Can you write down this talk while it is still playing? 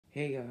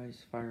Hey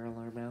guys, Fire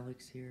Alarm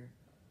Alex here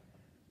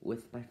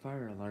with my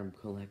fire alarm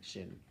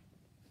collection.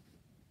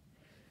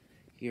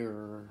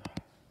 Here,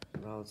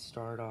 I'll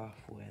start off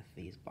with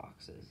these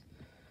boxes.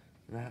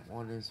 That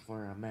one is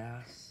for a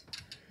mass.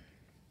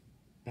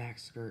 Back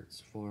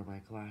skirts for my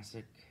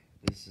classic.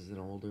 This is an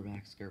older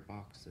back skirt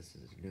box. This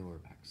is a newer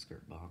back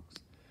skirt box.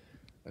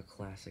 A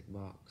classic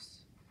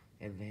box.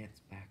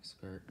 Advanced back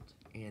skirt.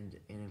 And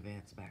an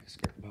advanced back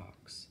skirt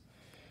box.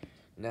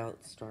 Now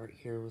let's start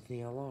here with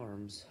the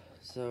alarms.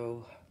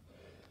 So,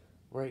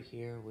 right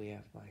here we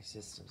have my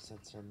system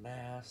sensor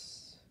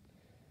mass,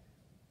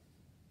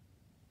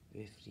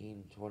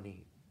 15,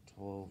 20,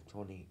 12,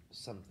 20,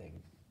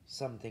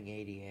 something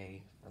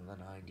ADA from the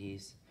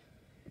 90s.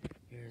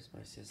 Here's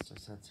my system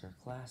sensor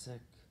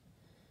classic.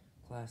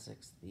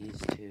 Classics, these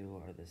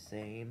two are the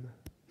same,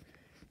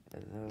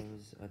 and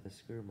those are the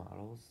screw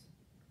models.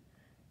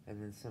 And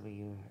then some of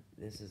you,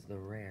 this is the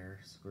rare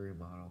screw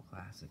model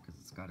classic, because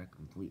it's got a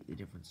completely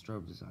different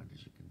strobe design,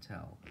 as you can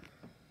tell.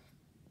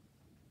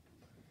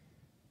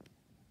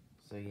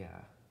 So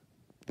yeah,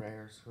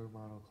 rare screw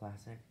model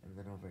classic, and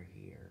then over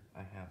here I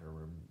have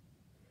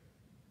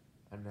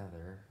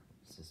another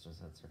system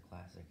sensor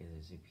classic. It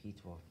is a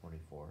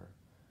P1224,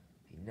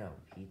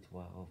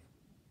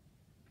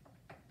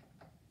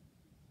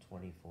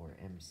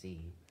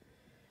 P1224MC.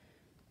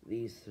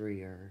 These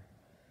three are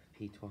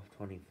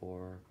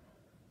P1224,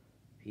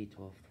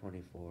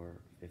 P1224,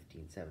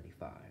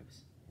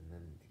 1575s, and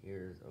then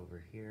over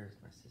here is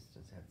my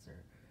system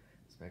sensor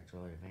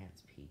Spectral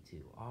Advanced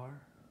P2R.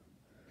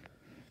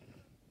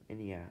 And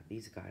yeah,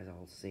 these guys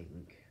all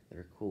sync.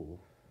 They're cool.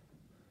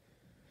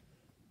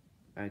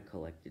 I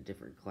collected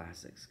different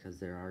classics because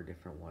there are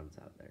different ones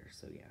out there,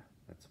 so yeah,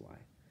 that's why.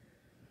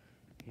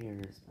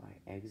 Here's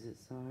my exit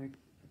side.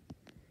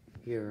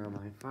 Here are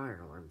my fire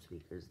alarm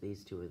speakers.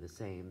 These two are the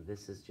same.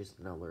 This is just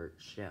an alert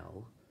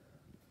shell.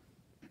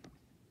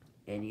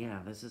 And yeah,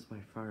 this is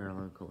my fire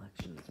alarm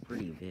collection. It's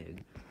pretty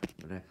big,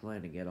 but I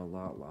plan to get a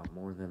lot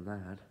more than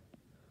that.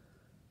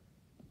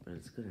 But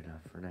it's good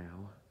enough for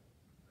now.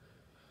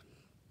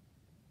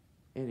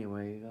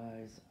 Anyway,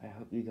 guys, I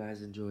hope you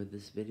guys enjoyed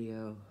this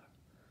video.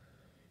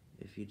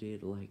 If you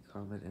did, like,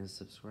 comment, and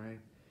subscribe.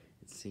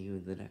 And see you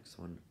in the next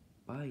one.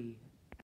 Bye.